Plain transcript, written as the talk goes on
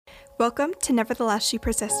Welcome to Nevertheless She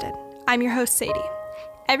Persisted. I'm your host, Sadie.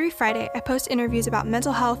 Every Friday, I post interviews about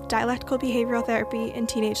mental health, dialectical behavioral therapy, and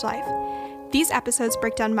teenage life. These episodes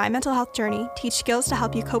break down my mental health journey, teach skills to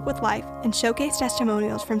help you cope with life, and showcase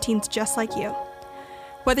testimonials from teens just like you.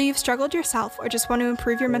 Whether you've struggled yourself or just want to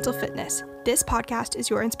improve your mental fitness, this podcast is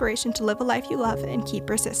your inspiration to live a life you love and keep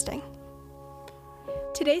persisting.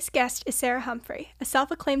 Today's guest is Sarah Humphrey, a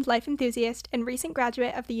self-acclaimed life enthusiast and recent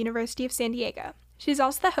graduate of the University of San Diego. She's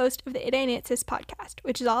also the host of the It Ain't It Sis podcast,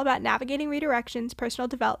 which is all about navigating redirections, personal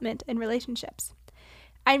development, and relationships.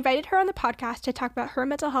 I invited her on the podcast to talk about her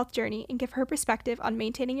mental health journey and give her perspective on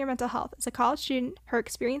maintaining your mental health as a college student, her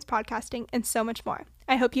experience podcasting, and so much more.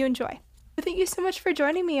 I hope you enjoy. Thank you so much for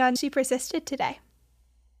joining me on She Persisted today.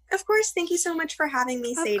 Of course. Thank you so much for having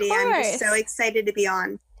me, Sadie. I'm just so excited to be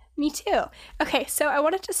on. Me too. Okay, so I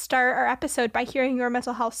wanted to start our episode by hearing your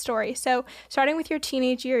mental health story. So starting with your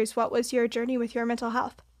teenage years, what was your journey with your mental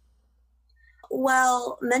health?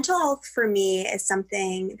 Well, mental health for me is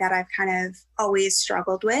something that I've kind of always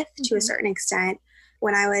struggled with to a certain extent.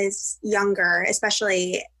 When I was younger,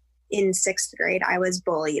 especially in sixth grade, I was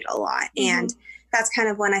bullied a lot. And that's kind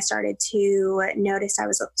of when I started to notice I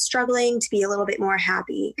was struggling to be a little bit more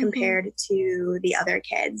happy compared to the other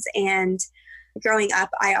kids. And growing up,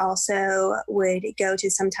 I also would go to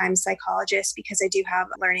sometimes psychologists because I do have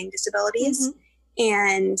learning disabilities.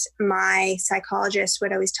 And my psychologist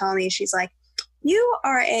would always tell me, she's like, you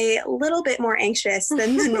are a little bit more anxious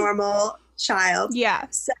than the normal child. Yeah.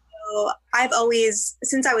 So I've always,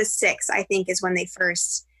 since I was 6, I think is when they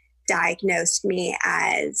first diagnosed me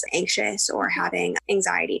as anxious or having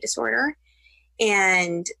anxiety disorder.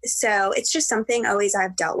 And so it's just something always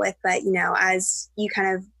I've dealt with. But, you know, as you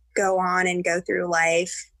kind of go on and go through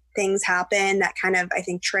life, things happen that kind of, I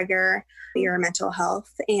think, trigger your mental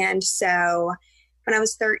health. And so when I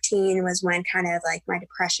was 13 was when kind of like my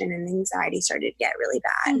depression and anxiety started to get really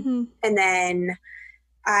bad. And then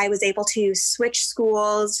I was able to switch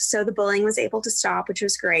schools. So the bullying was able to stop, which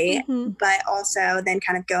was great. But also then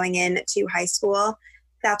kind of going into high school,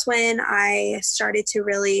 that's when I started to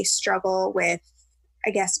really struggle with, I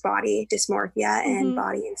guess, body dysmorphia and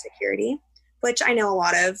body insecurity, which I know a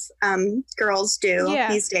lot of girls do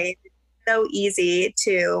these days. It's so easy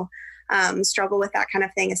to struggle with that kind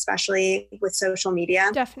of thing, especially with social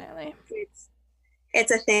media. Definitely.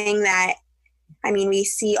 It's a thing that, I mean, we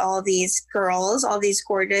see all these girls, all these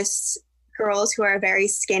gorgeous girls who are very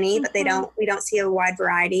skinny, but we don't see a wide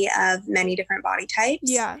variety of many different body types.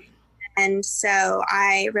 Yeah. And so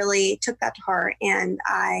I really took that to heart, and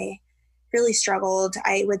I really struggled,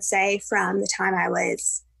 I would say, from the time I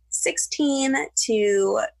was 16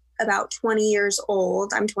 to about 20 years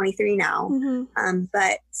old. I'm 23 now.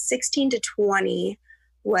 But 16 to 20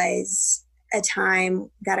 was a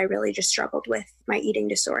time that I really just struggled with my eating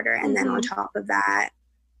disorder. And then on top of that,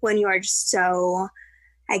 when you are just so,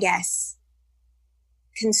 I guess,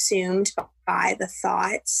 consumed by the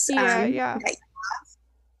thoughts that you have,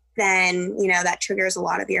 then, you know, that triggers a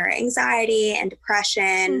lot of your anxiety and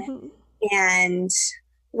depression. And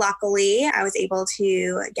luckily, I was able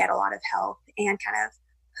to get a lot of help and kind of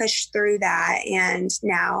push through that. And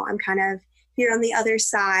now I'm kind of here on the other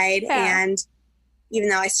side. And even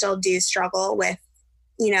though I still do struggle with,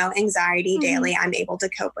 you know, anxiety daily, I'm able to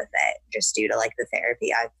cope with it just due to like the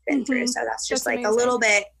therapy I've been through. So that's just like amazing. A little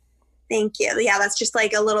bit. Thank you. Yeah, that's just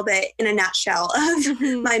like a little bit in a nutshell of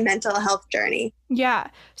my mental health journey. Yeah.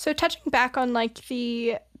 So touching back on like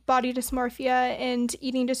the body dysmorphia and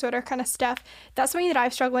eating disorder kind of stuff, that's something that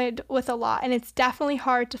I've struggled with a lot. And it's definitely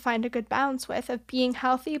hard to find a good balance with, of being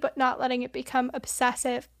healthy, but not letting it become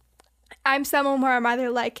obsessive. I'm someone where I'm either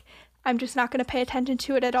like, I'm just not going to pay attention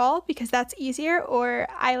to it at all because that's easier, or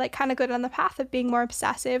I like kind of go down the path of being more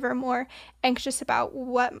obsessive or more anxious about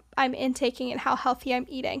what I'm intaking and how healthy I'm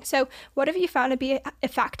eating. So what have you found to be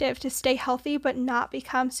effective to stay healthy but not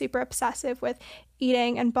become super obsessive with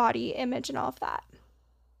eating and body image and all of that?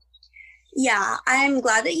 Yeah, I'm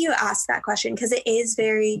glad that you asked that question, because it is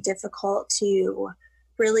very difficult to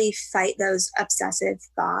really fight those obsessive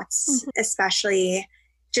thoughts, especially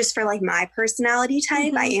just for like my personality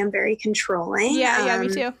type. I am very controlling. Yeah, me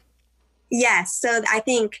too. Yes. So I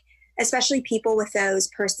think especially people with those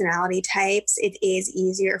personality types, it is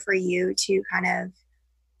easier for you to kind of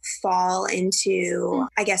fall into,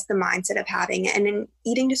 I guess, the mindset of having an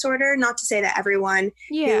eating disorder. Not to say that everyone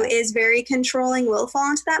who is very controlling will fall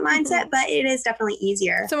into that mindset, but it is definitely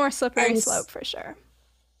easier. It's a more slippery slope for sure.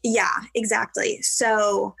 Yeah, exactly.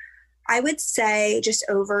 So I would say just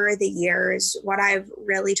over the years, what I've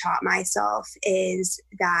really taught myself is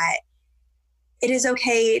that it is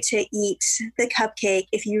okay to eat the cupcake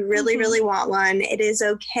if you really, really want one. It is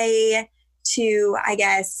okay to, I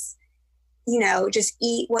guess, just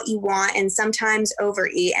eat what you want and sometimes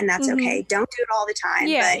overeat, and that's okay. Don't do it all the time,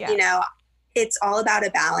 but it's all about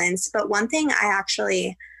a balance. But one thing I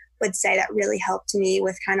actually would say that really helped me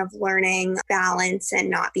with kind of learning balance and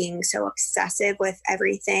not being so obsessive with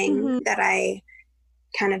everything that I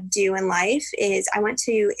kind of do in life is I went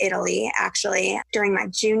to Italy actually during my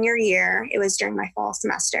junior year. It was during my fall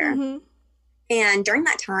semester. And during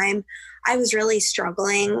that time, I was really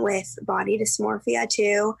struggling with body dysmorphia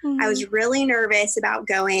too. I was really nervous about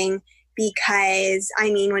going because,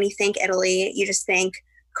 I mean, when you think Italy, you just think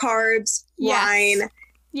carbs, wine,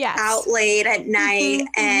 out late at night.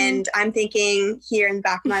 And I'm thinking here in the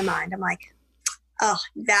back of my mind, I'm like, oh,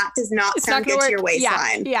 that does not sound good to your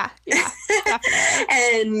waistline. Yeah, definitely.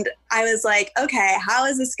 And I was like, okay, how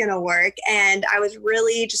is this going to work? And I was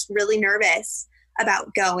really nervous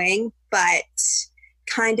about going, but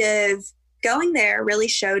kind of going there really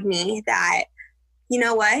showed me that, you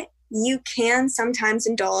know what, you can sometimes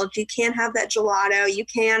indulge. You can have that gelato. You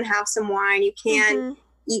can have some wine. You can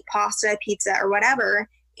eat pasta, pizza, or whatever.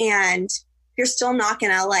 And you're still not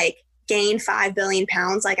going to like gain 5 billion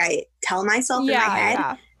pounds like I tell myself in my head.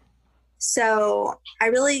 Yeah. So I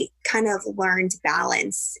really kind of learned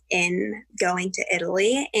balance in going to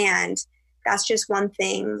Italy. And that's just one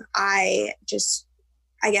thing I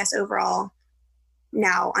guess overall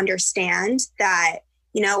now understand that,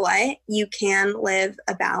 you know what, you can live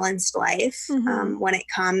a balanced life when it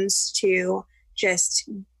comes to just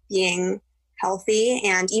being healthy.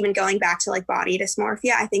 And even going back to like body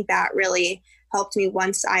dysmorphia, I think that really helped me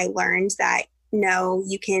once I learned that, no,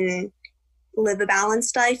 you can live a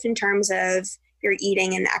balanced life in terms of your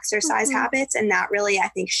eating and exercise habits. And that really, I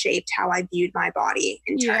think, shaped how I viewed my body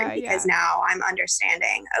in turn, because now I'm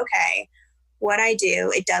understanding, okay, what I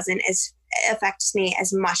do, it doesn't affect me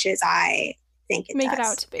as much as I think it make does, it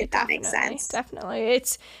out to be. if that makes sense. Definitely.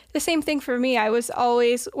 It's the same thing for me. I was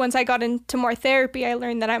always, once I got into more therapy, I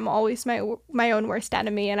learned that I'm always my own worst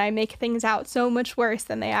enemy, and I make things out so much worse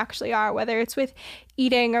than they actually are, whether it's with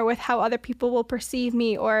eating or with how other people will perceive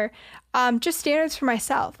me, or just standards for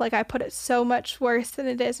myself. Like, I put it so much worse than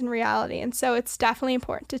it is in reality. And so it's definitely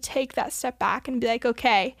important to take that step back and be like,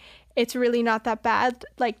 okay, it's really not that bad.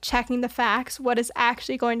 Like, checking the facts, what is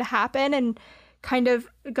actually going to happen, and kind of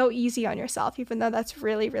go easy on yourself, even though that's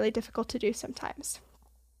really, really difficult to do sometimes.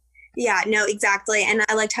 Yeah, no, exactly. And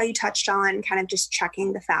I liked how you touched on kind of just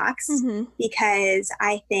checking the facts, because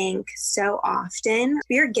I think so often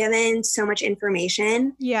we are given so much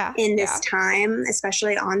information in this time,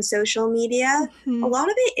 especially on social media. A lot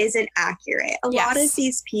of it isn't accurate. A lot of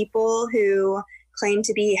these people who claim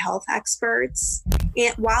to be health experts,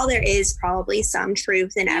 and while there is probably some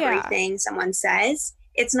truth in everything someone says,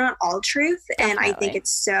 it's not all truth. Definitely. And I think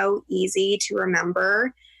it's so easy to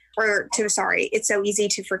remember, it's so easy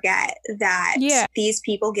to forget that these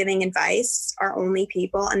people giving advice are only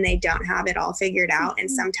people and they don't have it all figured out.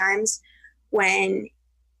 And sometimes when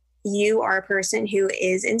you are a person who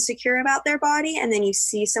is insecure about their body and then you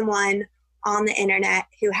see someone on the internet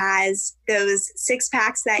who has those 6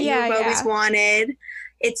 packs that you've always wanted,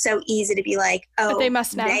 it's so easy to be like, oh, but they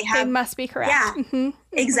must know. They must be correct. Yeah,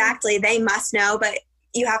 exactly. They must know. But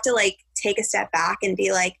you have to like take a step back and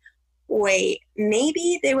be like, wait,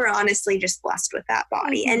 maybe they were honestly just blessed with that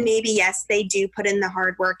body. And maybe, yes, they do put in the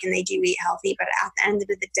hard work and they do eat healthy. But at the end of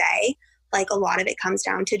the day, like, a lot of it comes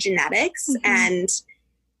down to genetics. And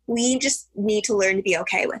we just need to learn to be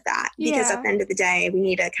okay with that. Because at the end of the day, we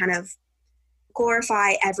need to kind of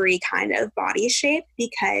glorify every kind of body shape,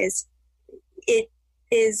 because it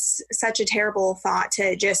is such a terrible thought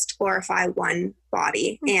to just glorify one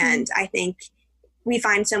body. And I think we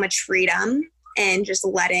find so much freedom in just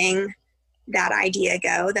letting that idea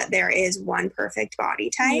go that there is one perfect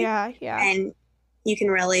body type. And you can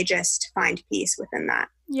really just find peace within that.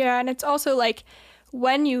 Yeah. And it's also like,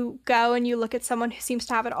 when you go and you look at someone who seems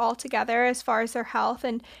to have it all together as far as their health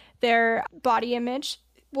and their body image,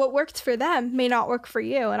 what works for them may not work for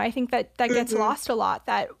you. And I think that gets lost a lot,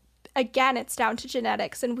 that again, it's down to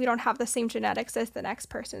genetics, and we don't have the same genetics as the next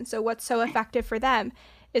person. So what's so effective for them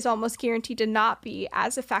is almost guaranteed to not be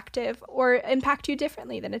as effective or impact you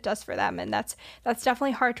differently than it does for them. And that's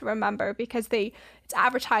definitely hard to remember, because it's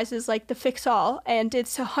advertised as like the fix all and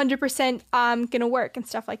it's 100% gonna work and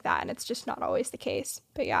stuff like that. And it's just not always the case.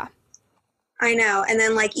 But yeah. I know. And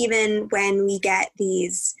then like, even when we get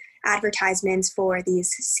these advertisements for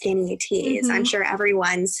these skinny teas, I'm sure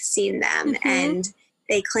everyone's seen them, and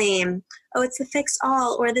they claim, oh, it's the fix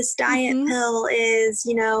all, or this diet pill is,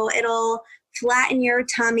 it'll flatten your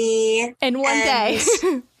tummy. In one day.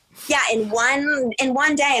 Yeah, in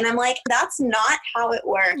one day. And I'm like, that's not how it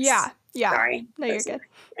works. Yeah. Sorry. No, you're good.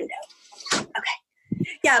 Window. Okay.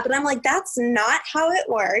 Yeah, but I'm like, that's not how it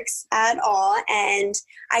works at all. And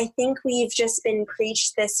I think we've just been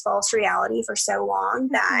preached this false reality for so long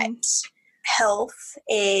that health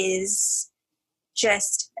is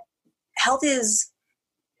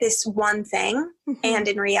this one thing. And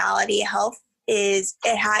in reality, health it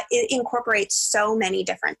incorporates so many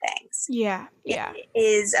different things. Yeah. It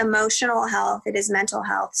is emotional health. It is mental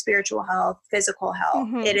health, spiritual health, physical health.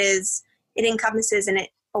 It encompasses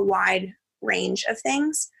a wide range of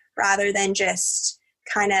things rather than just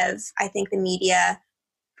kind of, I think the media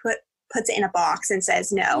puts it in a box and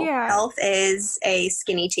says, no, health is a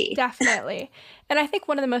skinny tea. Definitely. And I think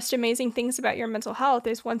one of the most amazing things about your mental health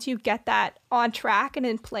is once you get that on track and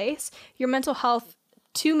in place, your mental health,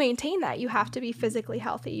 to maintain that, you have to be physically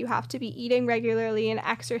healthy. You have to be eating regularly and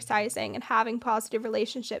exercising and having positive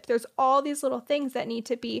relationships. There's all these little things that need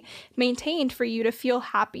to be maintained for you to feel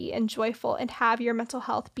happy and joyful and have your mental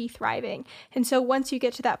health be thriving. And so once you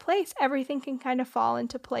get to that place, everything can kind of fall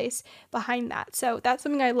into place behind that. So that's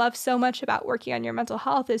something I love so much about working on your mental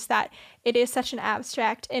health, is that it is such an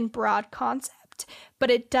abstract and broad concept, but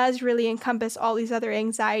it does really encompass all these other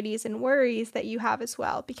anxieties and worries that you have as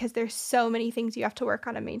well, because there's so many things you have to work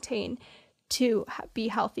on and maintain to be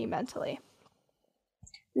healthy mentally.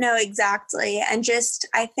 No, exactly. And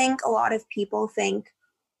I think a lot of people think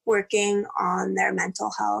working on their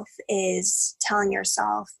mental health is telling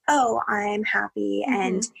yourself, oh, I'm happy,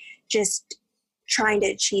 and just trying to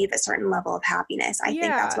achieve a certain level of happiness. I think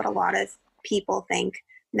that's what a lot of people think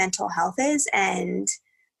mental health is. And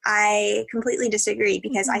I completely disagree,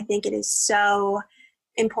 because I think it is so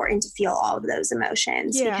important to feel all of those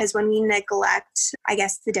emotions, because when we neglect, I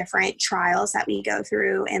guess, the different trials that we go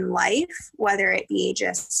through in life, whether it be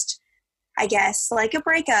just, I guess, like a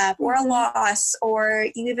breakup or a loss, or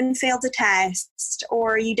you even failed a test,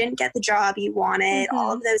 or you didn't get the job you wanted,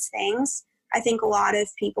 all of those things, I think a lot of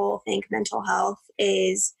people think mental health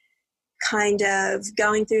is kind of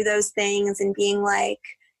going through those things and being like,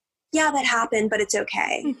 yeah, that happened, but it's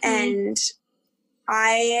okay. And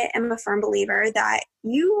I am a firm believer that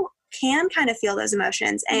you can kind of feel those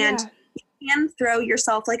emotions, and you can throw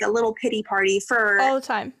yourself like a little pity party for all the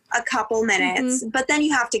time, a couple minutes, but then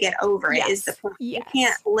you have to get over it is the point. You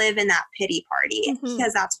can't live in that pity party,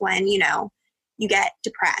 because that's when, you get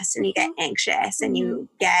depressed and you get anxious and you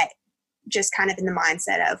get just kind of in the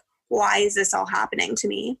mindset of, why is this all happening to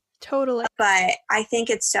me? Totally. But I think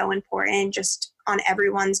it's so important just on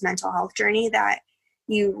everyone's mental health journey that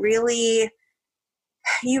you really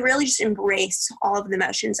just embrace all of the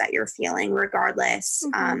emotions that you're feeling, regardless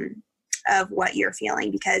of what you're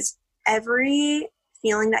feeling, because every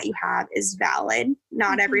feeling that you have is valid.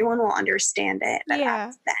 Not everyone will understand it, but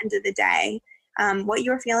at the end of the day, what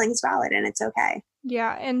you're feeling is valid, and it's okay.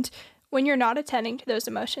 Yeah. And when you're not attending to those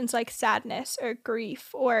emotions like sadness or grief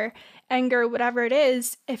or anger, whatever it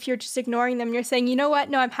is, if you're just ignoring them, you're saying, you know what?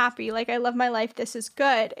 No, I'm happy. Like, I love my life. This is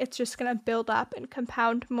good. It's just going to build up and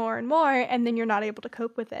compound more and more. And then you're not able to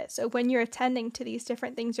cope with it. So when you're attending to these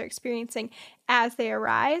different things you're experiencing as they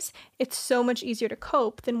arise, it's so much easier to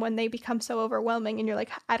cope than when they become so overwhelming and you're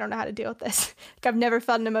like, I don't know how to deal with this. Like, I've never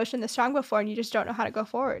felt an emotion this strong before, and you just don't know how to go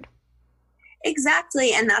forward.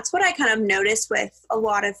 Exactly. And that's what I kind of noticed with a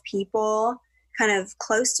lot of people kind of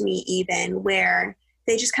close to me, even, where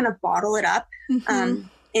they just kind of bottle it up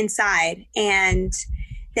inside, and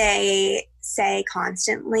they say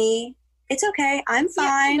constantly, it's okay, I'm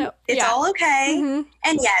fine, it's all okay.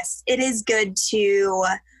 And yes, it is good to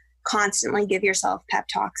constantly give yourself pep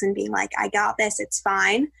talks and being like, I got this, it's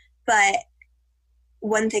fine. But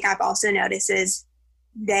one thing I've also noticed is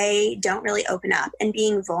they don't really open up, and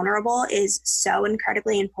being vulnerable is so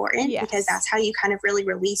incredibly important because that's how you kind of really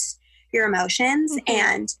release your emotions.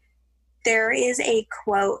 And there is a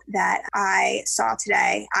quote that I saw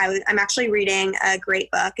today. I'm actually reading a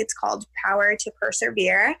great book. It's called Power to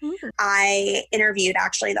Persevere. I interviewed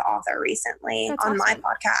actually the author recently on my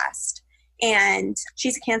podcast, and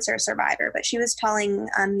she's a cancer survivor, but she was telling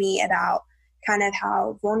me about kind of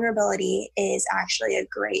how vulnerability is actually a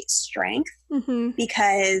great strength,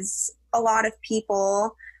 because a lot of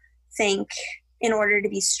people think in order to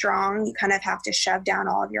be strong, you kind of have to shove down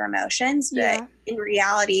all of your emotions. But in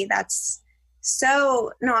reality, that's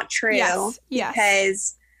so not true,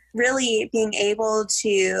 because really being able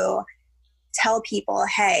to tell people,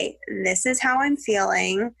 hey, this is how I'm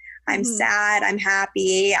feeling. I'm sad, I'm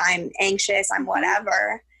happy, I'm anxious, I'm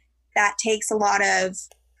whatever. That takes a lot of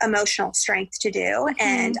emotional strength to do.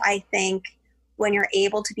 And I think when you're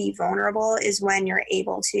able to be vulnerable is when you're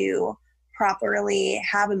able to properly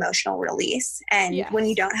have emotional release. And when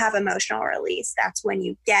you don't have emotional release, that's when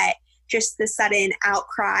you get just the sudden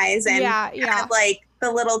outcries and kind of like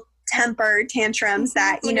the little temper tantrums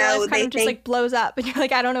that, when your life kind of just like blows up and you're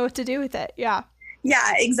like, I don't know what to do with it. Yeah,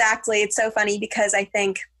 exactly. It's so funny because I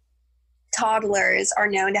think toddlers are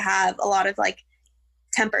known to have a lot of like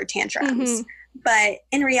temper tantrums, but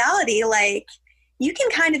in reality, like you can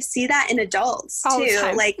kind of see that in adults all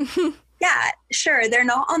too. Like, yeah, sure, they're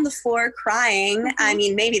not on the floor crying. I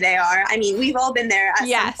mean, maybe they are. I mean, we've all been there at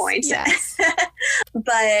some point. Yes.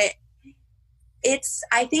 But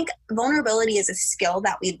I think vulnerability is a skill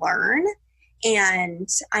that we learn. And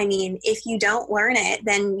I mean, if you don't learn it,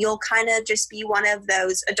 then you'll kind of just be one of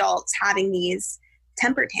those adults having these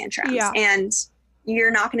temper tantrums. Yeah. And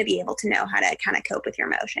you're not going to be able to know how to kind of cope with your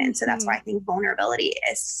emotions. So that's why I think vulnerability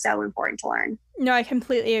is so important to learn. No, I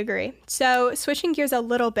completely agree. So switching gears a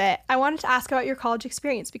little bit, I wanted to ask about your college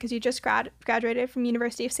experience because you just graduated from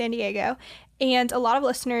University of San Diego. And a lot of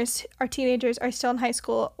listeners, our teenagers, are still in high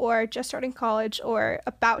school or just starting college or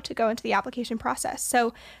about to go into the application process.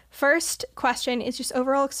 So first question is just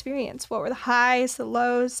overall experience. What were the highs, the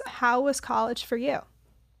lows? How was college for you?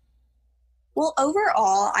 Well,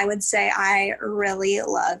 overall, I would say I really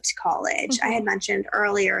loved college. I had mentioned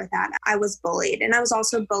earlier that I was bullied, and I was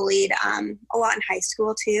also bullied a lot in high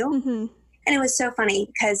school too. And it was so funny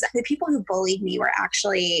because the people who bullied me were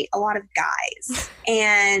actually a lot of guys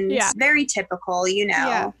and very typical, you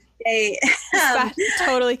know. They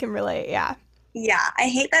totally can relate. Yeah, I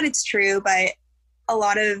hate that it's true, but a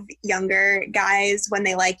lot of younger guys, when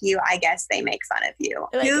they like you, I guess they make fun of you.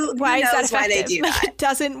 Like, who knows why they do that? It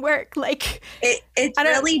doesn't work. Like it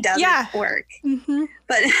really doesn't work.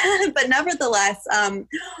 But nevertheless,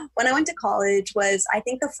 when I went to college was, I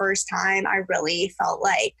think, the first time I really felt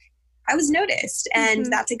like I was noticed, and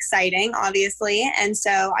that's exciting, obviously. And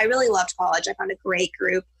so I really loved college. I found a great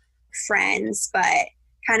group of friends, but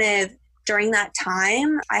kind of during that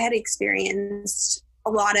time, I had experienced a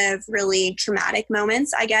lot of really traumatic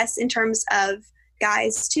moments, I guess, in terms of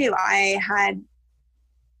guys too. I had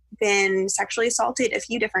been sexually assaulted a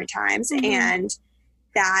few different times, and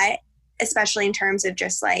that, especially in terms of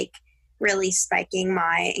just like really spiking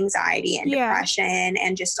my anxiety and depression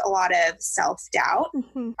and just a lot of self-doubt.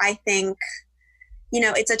 I think, you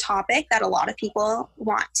know, it's a topic that a lot of people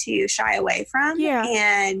want to shy away from.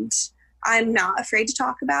 And I'm not afraid to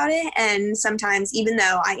talk about it. And sometimes, even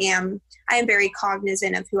though I am very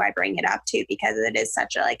cognizant of who I bring it up to, because it is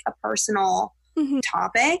such a personal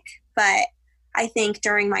topic. But I think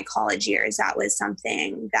during my college years, that was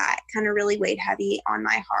something that kind of really weighed heavy on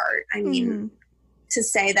my heart. I mean, to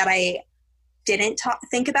say that I didn't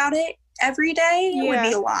think about it every day would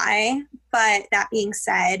be a lie. But that being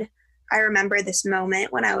said, I remember this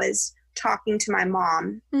moment when I was talking to my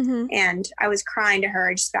mom and I was crying to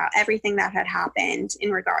her just about everything that had happened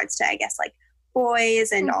in regards to, I guess, like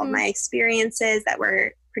boys and all of my experiences that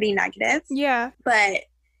were pretty negative. But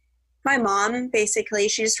my mom, basically,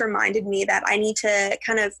 she just reminded me that I need to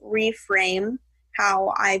kind of reframe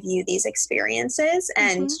how I view these experiences.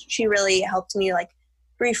 And she really helped me like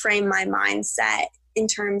reframe my mindset in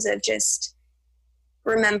terms of just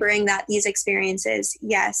remembering that these experiences,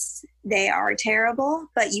 yes, they are terrible,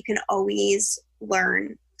 but you can always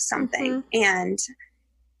learn something. And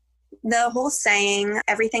the whole saying,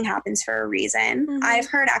 everything happens for a reason. I've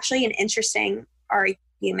heard actually an interesting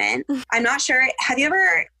argument. I'm not sure. Have you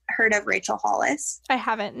ever heard of Rachel Hollis? I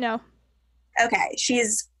haven't, no. Okay.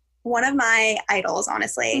 She's one of my idols,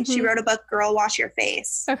 honestly. She wrote a book, Girl, Wash Your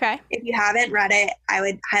Face. Okay. If you haven't read it, I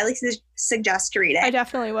would highly suggest to read it. I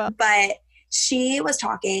definitely will. But she was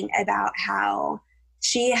talking about how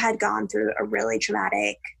she had gone through a really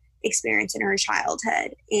traumatic experience in her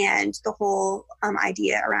childhood, and the whole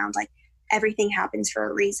idea around like everything happens for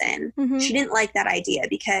a reason. She didn't like that idea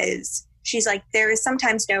because she's like, there is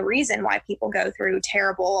sometimes no reason why people go through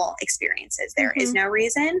terrible experiences. There is no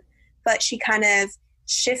reason. But she kind of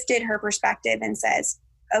shifted her perspective and says,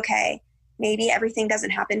 okay, maybe everything doesn't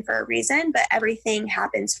happen for a reason, but everything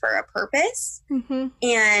happens for a purpose.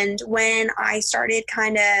 And when I started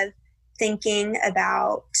kind of thinking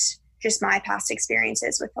about just my past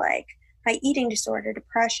experiences with like my eating disorder,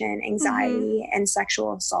 depression, anxiety, and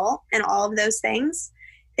sexual assault, and all of those things,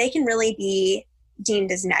 they can really be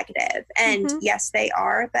deemed as negative. And yes, they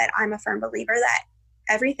are, but I'm a firm believer that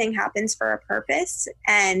everything happens for a purpose.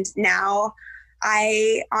 And now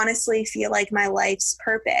I honestly feel like my life's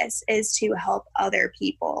purpose is to help other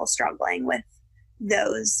people struggling with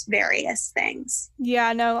those various things.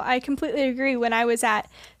 Yeah, no, I completely agree. When I was at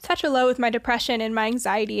such a low with my depression and my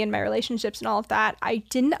anxiety and my relationships and all of that, I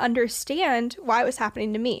didn't understand why it was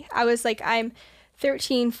happening to me. I was like, I'm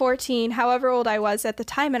 13, 14, however old I was at the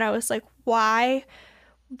time, and I was like, why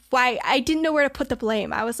I didn't know where to put the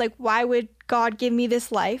blame. I was like, why would God give me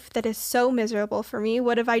this life that is so miserable for me?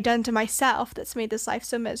 What have I done to myself that's made this life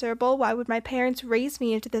so miserable? Why would my parents raise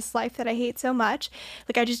me into this life that I hate so much?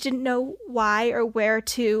 Like, I just didn't know why or where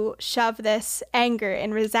to shove this anger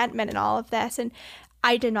and resentment and all of this. And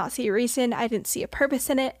I did not see a reason. I didn't see a purpose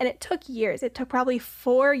in it. And it took years. It took probably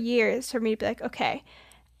 4 years for me to be like, okay,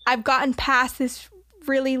 I've gotten past this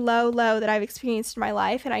really low that I've experienced in my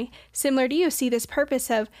life, and I, similar to you, see this purpose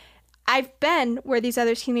of I've been where these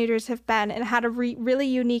other teenagers have been and had a really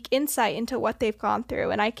unique insight into what they've gone through,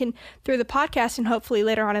 and I can, through the podcast and hopefully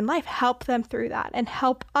later on in life, help them through that and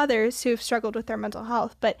help others who have struggled with their mental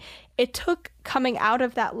health. But it took coming out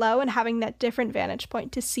of that low and having that different vantage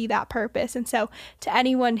point to see that purpose. And so to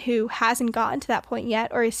anyone who hasn't gotten to that point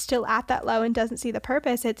yet or is still at that low and doesn't see the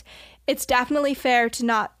purpose, it's definitely fair to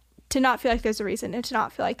not feel like there's a reason and to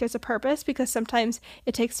not feel like there's a purpose, because sometimes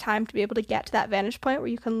it takes time to be able to get to that vantage point where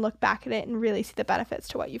you can look back at it and really see the benefits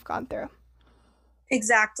to what you've gone through.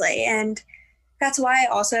 Exactly. And that's why I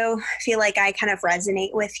also feel like I kind of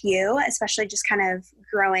resonate with you, especially just kind of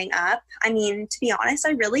growing up. I mean, to be honest,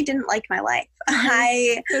 I really didn't like my life.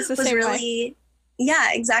 I was really,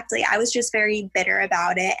 yeah, exactly. I was just very bitter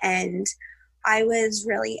about it. And I was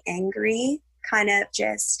really angry, kind of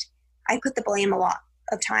just, I put the blame a lot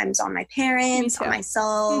of times on my parents, on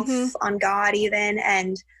myself, on God even.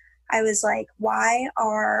 And I was like, why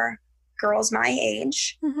are girls my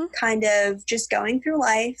age kind of just going through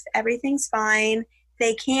life? Everything's fine.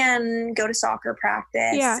 They can go to soccer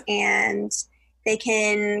practice and they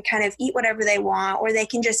can kind of eat whatever they want, or they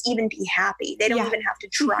can just even be happy. They don't even have to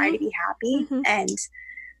try to be happy. And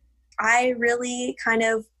I really kind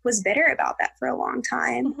of was bitter about that for a long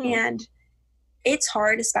time. And it's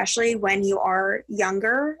hard, especially when you are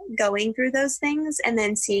younger, going through those things and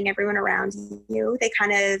then seeing everyone around you. They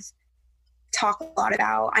kind of talk a lot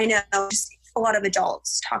about, I know just a lot of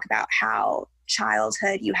adults talk about how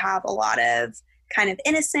childhood, you have a lot of kind of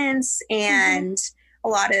innocence, and a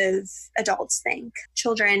lot of adults think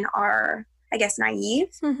children are, I guess, naive.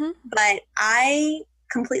 But I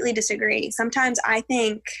completely disagree. Sometimes I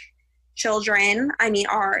think children, I mean,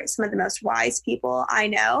 are some of the most wise people I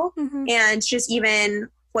know. And just even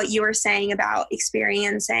what you were saying about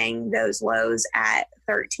experiencing those lows at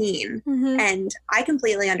 13. And I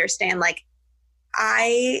completely understand. Like,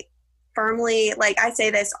 I firmly, like, I say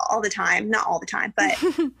this all the time, not all the time, but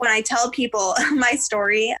when I tell people my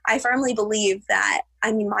story, I firmly believe that,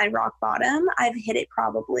 I mean, my rock bottom, I've hit it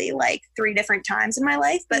probably like 3 different times in my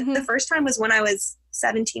life. But the first time was when I was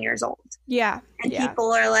 17 years old. And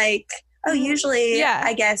people are like, oh, usually,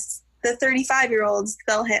 I guess the 35-year-olds,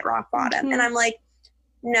 they'll hit rock bottom. And I'm like,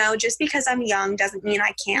 no, just because I'm young doesn't mean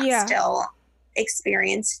I can't still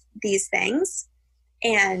experience these things.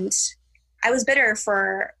 And I was bitter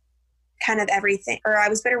for kind of everything, or I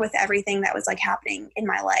was bitter with everything that was like happening in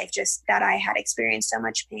my life, just that I had experienced so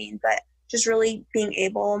much pain. But just really being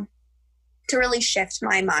able to really shift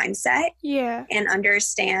my mindset and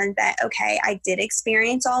understand that, okay, I did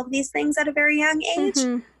experience all of these things at a very young age,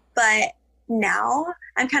 but now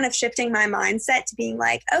I'm kind of shifting my mindset to being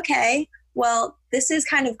like, okay, well, this is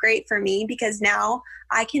kind of great for me, because now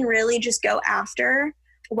I can really just go after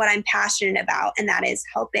what I'm passionate about, and that is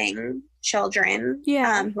helping children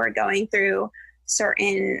who are going through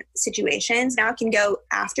certain situations. Now I can go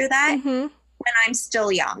after that when I'm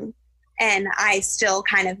still young and I still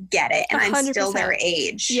kind of get it, and 100%. I'm still their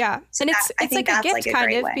age. So and it's like a gift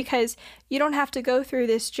kind of, because you don't have to go through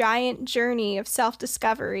this giant journey of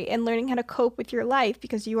self-discovery and learning how to cope with your life,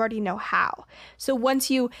 because you already know how. So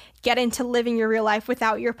once you get into living your real life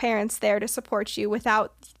without your parents there to support you,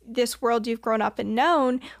 without this world you've grown up and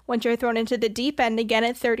known, once you're thrown into the deep end again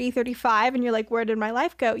at 30, 35, and you're like, where did my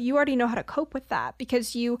life go? You already know how to cope with that,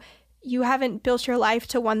 because you haven't built your life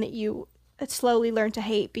to one that you slowly learn to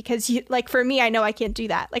hate. Because you, like, for me, I know I can't do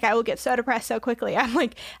that. Like, I will get so depressed so quickly. I'm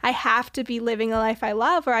like, I have to be living a life I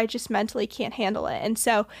love, or I just mentally can't handle it. And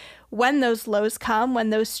so when those lows come,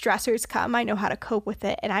 when those stressors come, I know how to cope with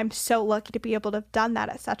it. And I'm so lucky to be able to have done that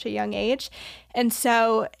at such a young age. And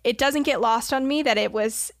so it doesn't get lost on me that it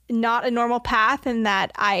was not a normal path, and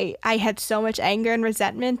that I had so much anger and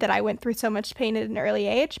resentment, that I went through so much pain at an early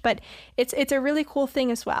age. But it's a really cool thing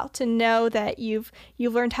as well to know that you've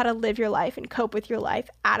learned how to live your life and cope with your life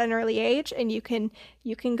at an early age, and you can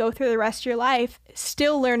go through the rest of your life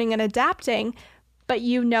still learning and adapting, but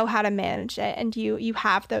you know how to manage it and you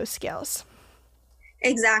have those skills.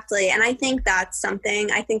 Exactly. And I think that's something,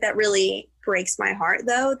 I think that really breaks my heart,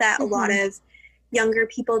 though, that a lot of younger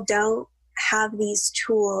people don't have these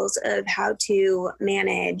tools of how to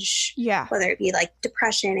manage, whether it be like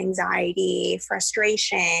depression, anxiety,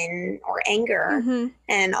 frustration, or anger,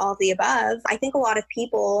 and all the above. I think a lot of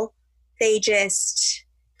people, they just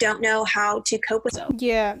don't know how to cope with it.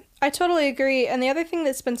 Yeah, I totally agree. And the other thing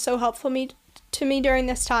that's been so helpful to me during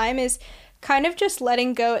this time is kind of just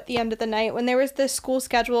letting go at the end of the night when there was the school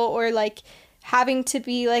schedule, or like having to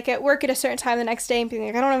be like at work at a certain time the next day and being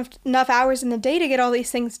like, I don't have enough hours in the day to get all these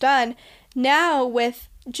things done. Now, with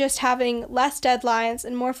just having less deadlines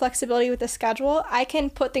and more flexibility with the schedule, I can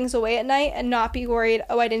put things away at night and not be worried,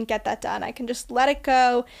 oh, I didn't get that done. I can just let it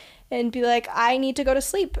go and be like, I need to go to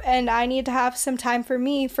sleep and I need to have some time for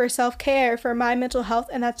me, for self-care, for my mental health,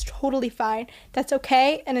 and that's totally fine. That's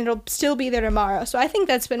okay, and it'll still be there tomorrow. So I think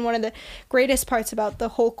that's been one of the greatest parts about the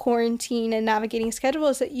whole quarantine and navigating schedule,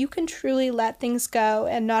 is that you can truly let things go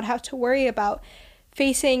and not have to worry about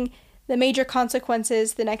facing the major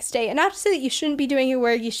consequences the next day. And not to say that you shouldn't be doing your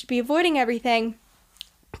work, you should be avoiding everything,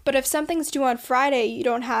 but if something's due on Friday, you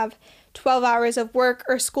don't have 12 hours of work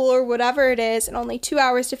or school or whatever it is and only 2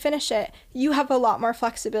 hours to finish it, you have a lot more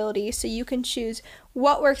flexibility, so you can choose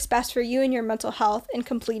what works best for you and your mental health in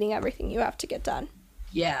completing everything you have to get done.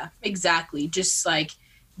 Yeah, exactly. Just like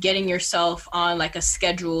getting yourself on like a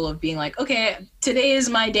schedule of being like, okay, today is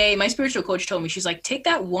my day. My spiritual coach told me, she's like, take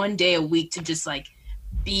that one day a week to just like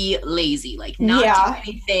be lazy, like not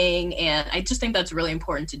do anything. And I just think that's really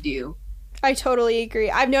important to do. I totally agree.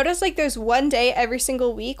 I've noticed like there's one day every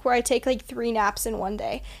single week where I take like 3 naps in one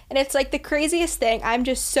day. And it's like the craziest thing. I'm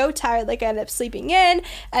just so tired. Like I end up sleeping in,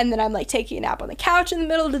 and then I'm like taking a nap on the couch in the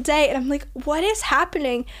middle of the day. And I'm like, what is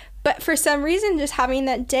happening? But for some reason, just having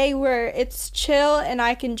that day where it's chill and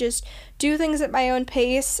I can just do things at my own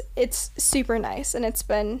pace, it's super nice. And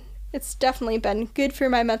it's definitely been good for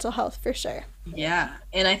my mental health for sure. Yeah.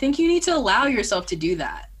 And I think you need to allow yourself to do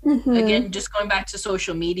that. Again, just going back to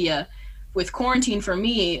social media, with quarantine for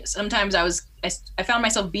me, sometimes I found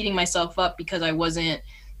myself beating myself up because I wasn't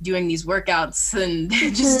doing these workouts and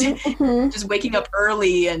just waking up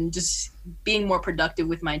early and just being more productive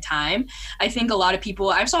with my time. I think a lot of people,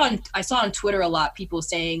 I saw on Twitter a lot people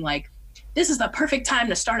saying like, this is the perfect time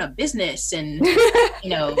to start a business and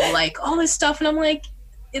like all this stuff, and I'm like,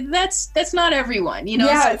 that's not everyone,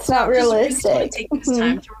 Yeah, so it's not realistic. Take this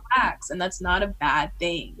time to relax, and that's not a bad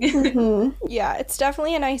thing. Yeah, it's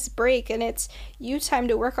definitely a nice break, and it's you time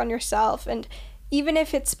to work on yourself. And even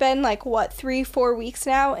if it's been like 3-4 weeks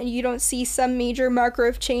now and you don't see some major marker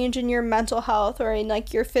of change in your mental health or in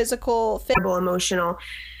like your physical emotional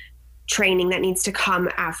training that needs to come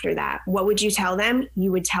after that, what would you tell them?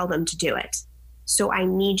 You would tell them to do it. So I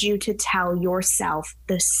need you to tell yourself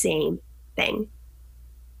the same thing.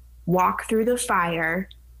 Walk through the fire,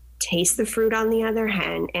 taste the fruit on the other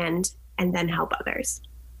hand, and then help others.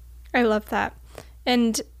 I love that.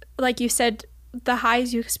 And like you said, the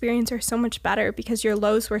highs you experience are so much better because your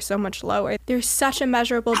lows were so much lower. There's such a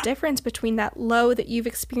measurable difference between that low that you've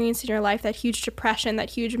experienced in your life, that huge depression,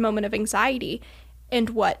 that huge moment of anxiety,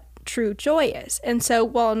 and what true joy is. And so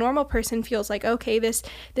while a normal person feels like, okay, this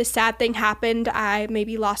sad thing happened, I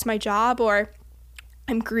maybe lost my job, or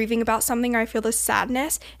I'm grieving about something, or I feel this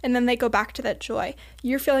sadness, and then they go back to that joy.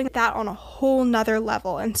 You're feeling that on a whole nother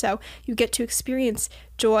level. And so you get to experience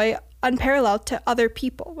joy unparalleled to other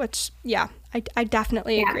people, which, yeah, I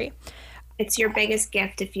definitely agree. It's your biggest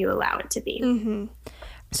gift if you allow it to be.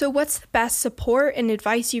 So what's the best support and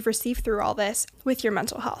advice you've received through all this with your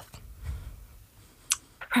mental health?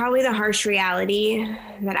 Probably the harsh reality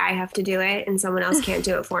that I have to do it and someone else can't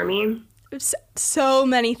do it for me. So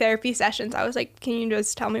many therapy sessions, I was like, can you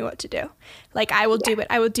just tell me what to do? Like, I will do it.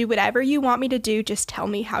 I will do whatever you want me to do. Just tell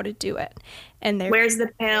me how to do it. And where's the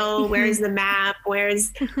pill? Where's the map?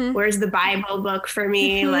 Where's the Bible book for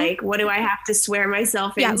me? Like, what do I have to swear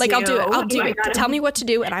myself into? Yeah, like, I'll do it. I'll do it. Tell me what to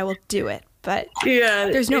do and I will do it. But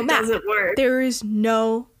there's no map. Doesn't work. There is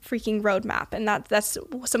no freaking roadmap. And that's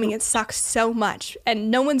something that sucks so much. And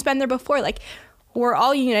no one's been there before. Like, we're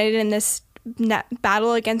all united in this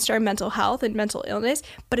battle against our mental health and mental illness,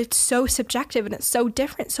 but it's so subjective and it's so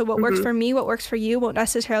different. So what works for me, what works for you, won't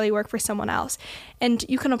necessarily work for someone else. And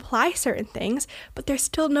you can apply certain things, but there's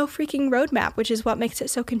still no freaking roadmap, which is what makes it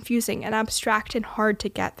so confusing and abstract and hard to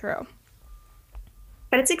get through.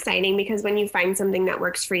 But it's exciting because when you find something that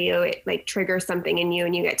works for you, it like triggers something in you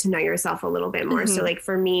and you get to know yourself a little bit more. So like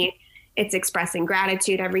for me, It's expressing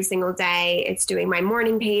gratitude every single day. It's doing my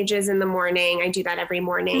morning pages in the morning. I do that every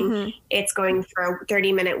morning. Mm-hmm. It's going for a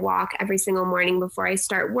 30-minute walk every single morning before I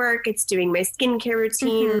start work. It's doing my skincare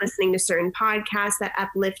routine, mm-hmm. listening to certain podcasts that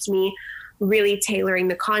uplift me, really tailoring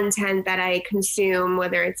the content that I consume,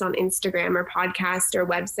 whether it's on Instagram or podcast or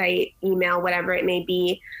website, email, whatever it may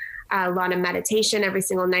be. A lot of meditation. Every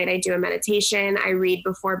single night I do a meditation. I read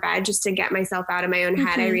before bed just to get myself out of my own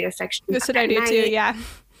head. Mm-hmm. I read a fiction. That's what I do too. Yeah.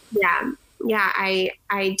 Yeah.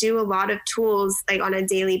 I do a lot of tools like on a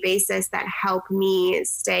daily basis that help me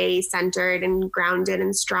stay centered and grounded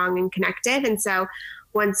and strong and connected. And so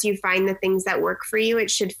once you find the things that work for you, it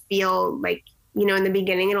should feel like, you know, in the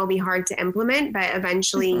beginning, it'll be hard to implement, but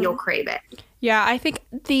eventually mm-hmm. you'll crave it. Yeah, I think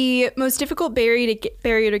the most difficult barrier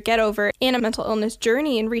to get over in a mental illness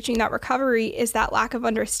journey and reaching that recovery is that lack of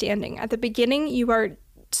understanding. At the beginning, you are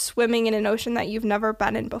swimming in an ocean that you've never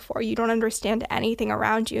been in before. You don't understand anything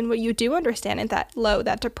around you. And what you do understand is that low,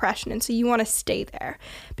 that depression. And so you want to stay there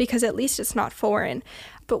because at least it's not foreign.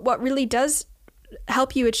 But what really does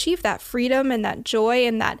help you achieve that freedom and that joy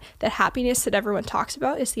and that happiness that everyone talks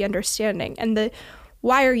about is the understanding and the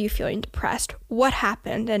why are you feeling depressed? What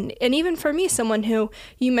happened? And even for me, someone who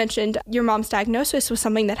you mentioned your mom's diagnosis was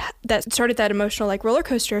something that started that emotional like roller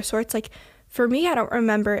coaster of sorts. Like for me, I don't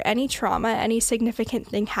remember any trauma, any significant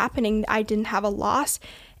thing happening. I didn't have a loss.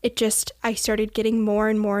 I started getting more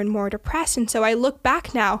and more and more depressed. And so I look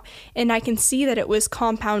back now and I can see that it was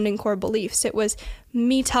compounding core beliefs. It was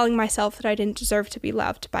me telling myself that I didn't deserve to be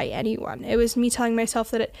loved by anyone. It was me telling myself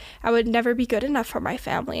that I would never be good enough for my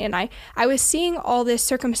family. And I was seeing all this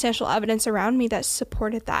circumstantial evidence around me that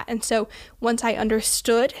supported that. And so once I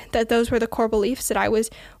understood that those were the core beliefs that I was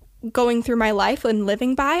going through my life and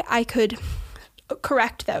living by, I could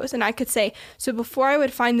correct those. And I could say, so before I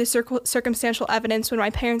would find this circumstantial evidence when my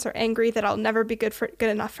parents are angry that I'll never be good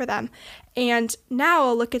enough for them. And now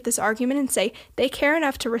I'll look at this argument and say, they care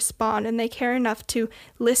enough to respond and they care enough to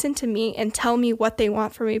listen to me and tell me what they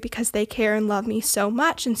want from me because they care and love me so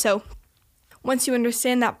much. And so once you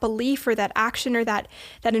understand that belief or that action or that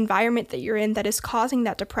environment that you're in that is causing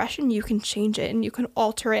that depression, you can change it and you can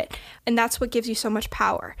alter it. And that's what gives you so much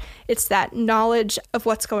power. It's that knowledge of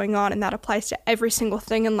what's going on, and that applies to every single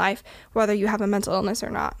thing in life, whether you have a mental illness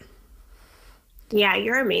or not. Yeah,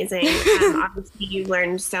 you're amazing. Obviously, you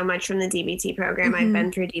learned so much from the DBT program. Mm-hmm. I've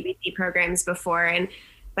been through DBT programs before,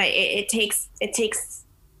 but it takes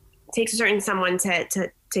a certain someone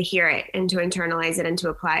to hear it and to internalize it and to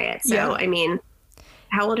apply it. So, yeah. I mean,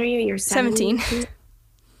 how old are you? You're 17.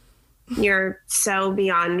 You're so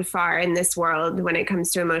beyond far in this world when it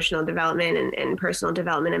comes to emotional development and personal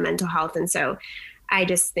development and mental health. And so I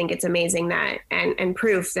just think it's amazing that and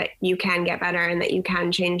proof that you can get better and that you can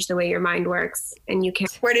change the way your mind works and you can.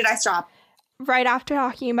 Where did I stop? Right after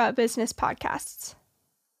talking about business podcasts.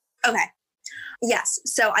 Okay. Yes.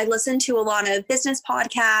 So I listen to a lot of business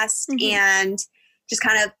podcasts mm-hmm. and just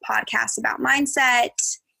kind of podcasts about mindset.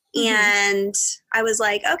 Mm-hmm. And I was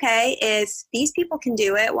like, okay, if these people can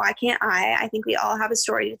do it, why can't I? I think we all have a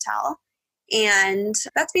story to tell. And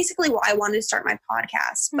that's basically why I wanted to start my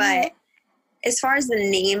podcast. Mm-hmm. But as far as the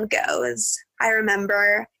name goes, I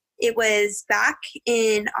remember it was back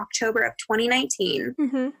in October of 2019.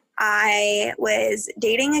 Mm-hmm. I was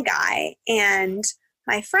dating a guy and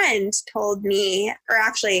my friend told me, or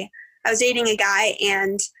actually I was dating a guy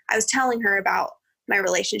and I was telling her about my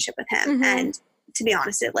relationship with him. Mm-hmm. And to be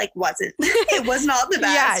honest, it it was not the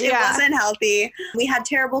best. It wasn't healthy. We had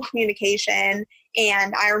terrible communication.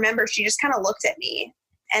 And I remember she just kind of looked at me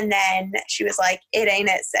and then she was like, "It ain't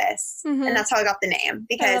it, sis." Mm-hmm. And that's how I got the name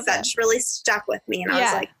because that just really stuck with me. And I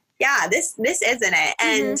was like, yeah, this isn't it.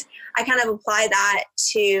 Mm-hmm. And I kind of apply that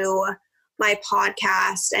to my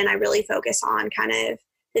podcast and I really focus on kind of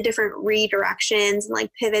the different redirections and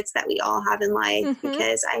like pivots that we all have in life. Mm-hmm.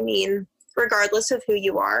 Because I mean, regardless of who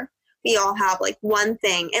you are, we all have like one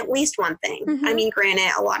thing, at least one thing. Mm-hmm. I mean, granted,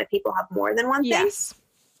 a lot of people have more than one thing,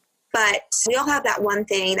 but we all have that one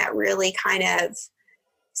thing that really kind of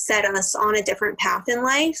set us on a different path in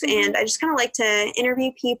life. Mm-hmm. And I just kind of like to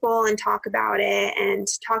interview people and talk about it and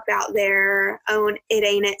talk about their own "it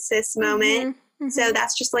ain't it, sis" moment. Mm-hmm. Mm-hmm. So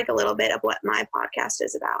that's just like a little bit of what my podcast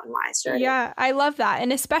is about and why I started. Yeah, I love that.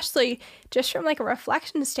 And especially just from like a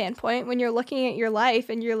reflection standpoint, when you're looking at your life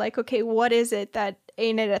and you're like, okay, what is it that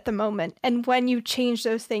ain't it at the moment? And when you change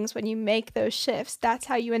those things, when you make those shifts, that's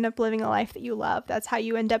how you end up living a life that you love. That's how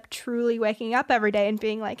you end up truly waking up every day and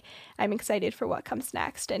being like, I'm excited for what comes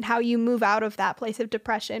next, and how you move out of that place of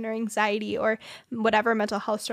depression or anxiety or whatever mental health